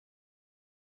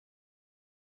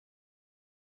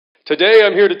Today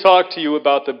I'm here to talk to you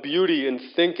about the beauty in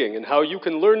thinking and how you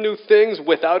can learn new things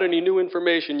without any new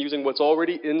information using what's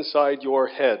already inside your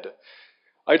head.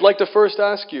 I'd like to first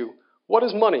ask you, what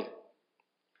is money?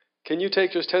 Can you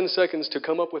take just 10 seconds to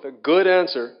come up with a good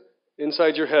answer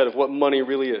inside your head of what money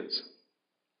really is?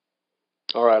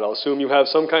 All right, I'll assume you have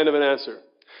some kind of an answer.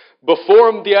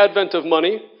 Before the advent of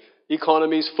money,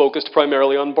 economies focused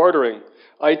primarily on bartering.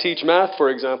 I teach math, for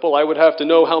example. I would have to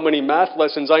know how many math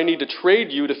lessons I need to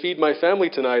trade you to feed my family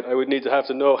tonight. I would need to have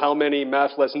to know how many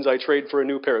math lessons I trade for a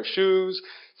new pair of shoes,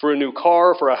 for a new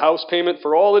car, for a house payment,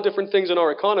 for all the different things in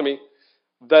our economy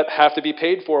that have to be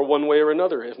paid for one way or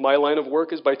another. If my line of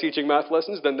work is by teaching math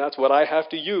lessons, then that's what I have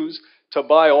to use to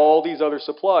buy all these other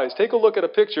supplies. Take a look at a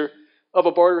picture of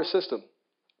a barter system.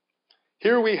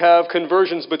 Here we have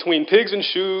conversions between pigs and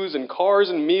shoes and cars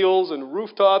and meals and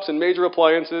rooftops and major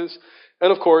appliances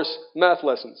and, of course, math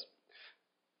lessons.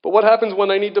 But what happens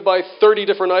when I need to buy 30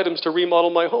 different items to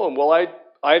remodel my home? Well,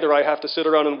 either I have to sit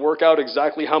around and work out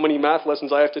exactly how many math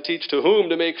lessons I have to teach to whom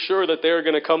to make sure that they're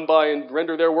going to come by and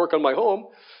render their work on my home,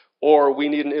 or we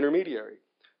need an intermediary.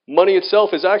 Money itself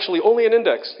is actually only an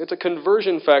index. It's a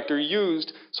conversion factor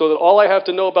used so that all I have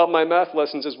to know about my math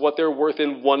lessons is what they're worth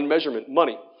in one measurement,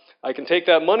 money. I can take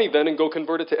that money then and go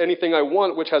convert it to anything I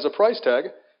want which has a price tag.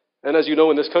 And as you know,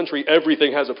 in this country,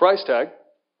 everything has a price tag.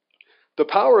 The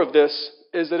power of this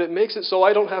is that it makes it so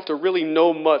I don't have to really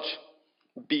know much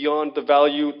beyond the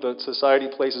value that society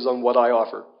places on what I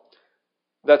offer.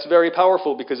 That's very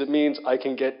powerful because it means I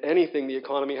can get anything the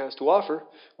economy has to offer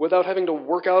without having to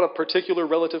work out a particular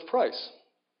relative price.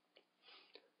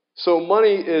 So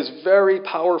money is very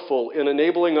powerful in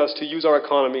enabling us to use our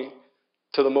economy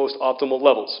to the most optimal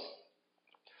levels.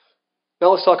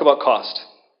 Now let's talk about cost.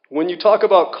 When you talk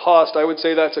about cost, I would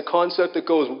say that's a concept that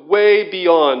goes way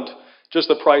beyond just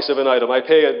the price of an item. I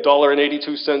pay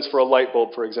 $1.82 for a light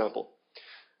bulb, for example.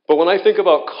 But when I think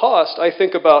about cost, I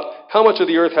think about how much of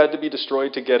the earth had to be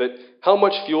destroyed to get it, how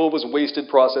much fuel was wasted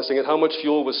processing it, how much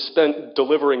fuel was spent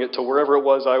delivering it to wherever it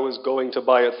was I was going to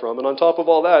buy it from. And on top of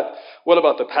all that, what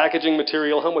about the packaging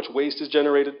material? How much waste is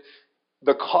generated?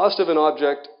 The cost of an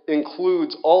object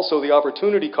includes also the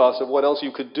opportunity cost of what else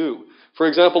you could do. For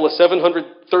example, a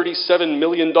 $737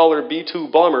 million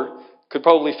B-2 bomber could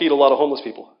probably feed a lot of homeless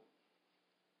people.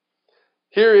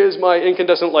 Here is my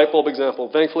incandescent light bulb example.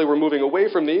 Thankfully, we're moving away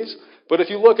from these, but if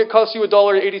you look, it costs you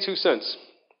 $1.82.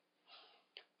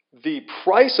 The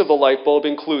price of the light bulb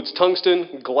includes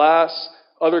tungsten, glass,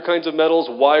 other kinds of metals,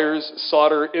 wires,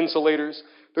 solder, insulators.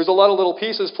 There's a lot of little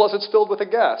pieces, plus it's filled with a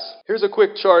gas. Here's a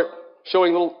quick chart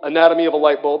showing a little anatomy of a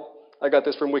light bulb. I got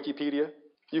this from Wikipedia.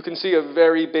 You can see a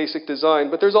very basic design,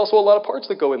 but there's also a lot of parts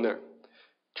that go in there.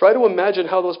 Try to imagine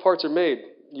how those parts are made.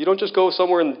 You don't just go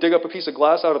somewhere and dig up a piece of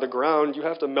glass out of the ground. You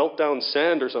have to melt down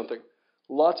sand or something.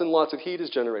 Lots and lots of heat is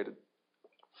generated.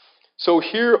 So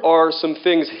here are some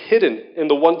things hidden in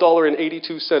the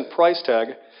 $1.82 price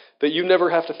tag that you never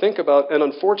have to think about, and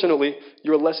unfortunately,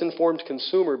 you're a less informed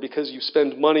consumer because you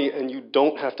spend money and you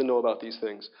don't have to know about these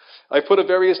things. I put a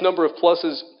various number of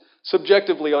pluses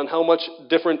subjectively on how much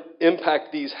different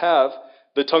impact these have.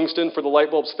 The tungsten for the light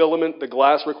bulb's filament, the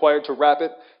glass required to wrap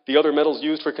it, the other metals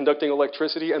used for conducting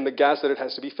electricity, and the gas that it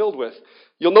has to be filled with.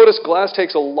 You'll notice glass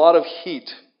takes a lot of heat.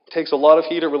 It takes a lot of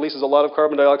heat, it releases a lot of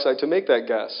carbon dioxide to make that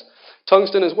gas.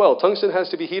 Tungsten as well. Tungsten has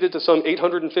to be heated to some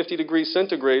 850 degrees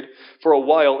centigrade for a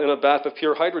while in a bath of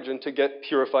pure hydrogen to get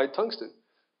purified tungsten.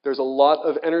 There's a lot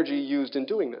of energy used in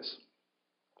doing this.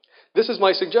 This is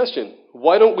my suggestion.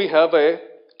 Why don't we have a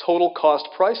total cost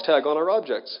price tag on our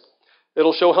objects?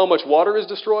 It'll show how much water is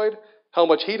destroyed, how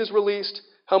much heat is released,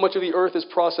 how much of the earth is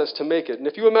processed to make it. And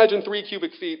if you imagine 3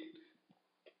 cubic feet,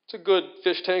 it's a good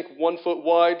fish tank, 1 foot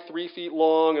wide, 3 feet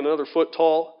long, and another foot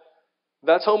tall.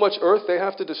 That's how much earth they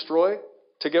have to destroy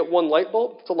to get one light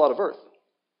bulb. It's a lot of earth.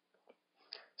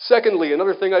 Secondly,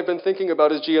 another thing I've been thinking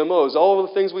about is GMOs. All of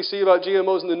the things we see about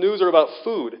GMOs in the news are about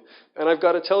food. And I've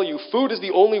got to tell you, food is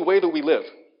the only way that we live.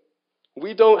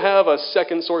 We don't have a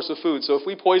second source of food, so if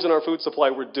we poison our food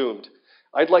supply, we're doomed.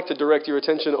 I'd like to direct your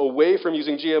attention away from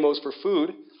using GMOs for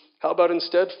food. How about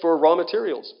instead for raw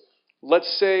materials?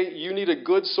 Let's say you need a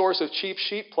good source of cheap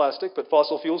sheet plastic, but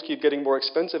fossil fuels keep getting more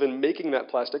expensive, and making that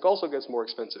plastic also gets more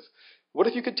expensive. What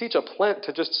if you could teach a plant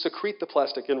to just secrete the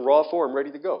plastic in raw form,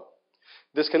 ready to go?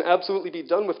 This can absolutely be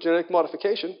done with genetic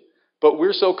modification, but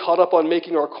we're so caught up on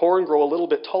making our corn grow a little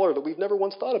bit taller that we've never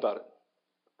once thought about it.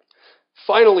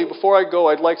 Finally, before I go,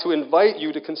 I'd like to invite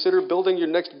you to consider building your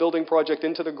next building project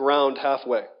into the ground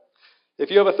halfway. If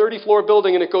you have a 30-floor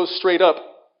building and it goes straight up,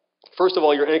 first of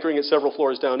all, you're anchoring it several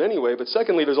floors down anyway, but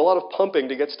secondly, there's a lot of pumping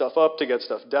to get stuff up, to get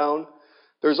stuff down.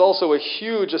 There's also a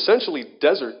huge, essentially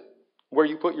desert, where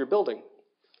you put your building.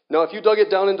 Now, if you dug it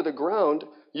down into the ground,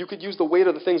 you could use the weight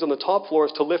of the things on the top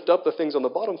floors to lift up the things on the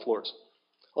bottom floors.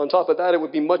 On top of that, it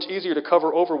would be much easier to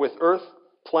cover over with earth,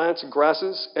 plants,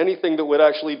 grasses, anything that would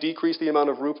actually decrease the amount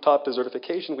of rooftop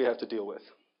desertification we have to deal with.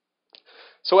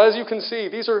 So as you can see,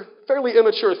 these are fairly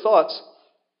immature thoughts,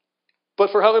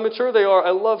 but for how immature they are,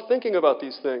 I love thinking about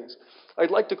these things.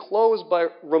 I'd like to close by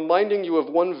reminding you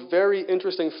of one very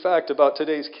interesting fact about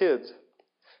today's kids.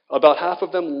 About half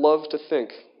of them love to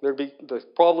think. They're the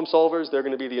problem solvers, they're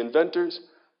going to be the inventors.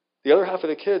 The other half of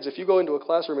the kids, if you go into a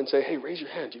classroom and say, hey, raise your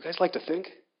hand, do you guys like to think?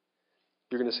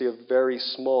 You're going to see a very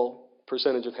small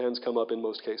percentage of hands come up in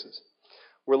most cases.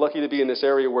 We're lucky to be in this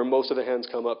area where most of the hands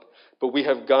come up, but we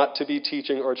have got to be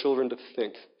teaching our children to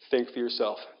think. Think for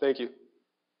yourself. Thank you.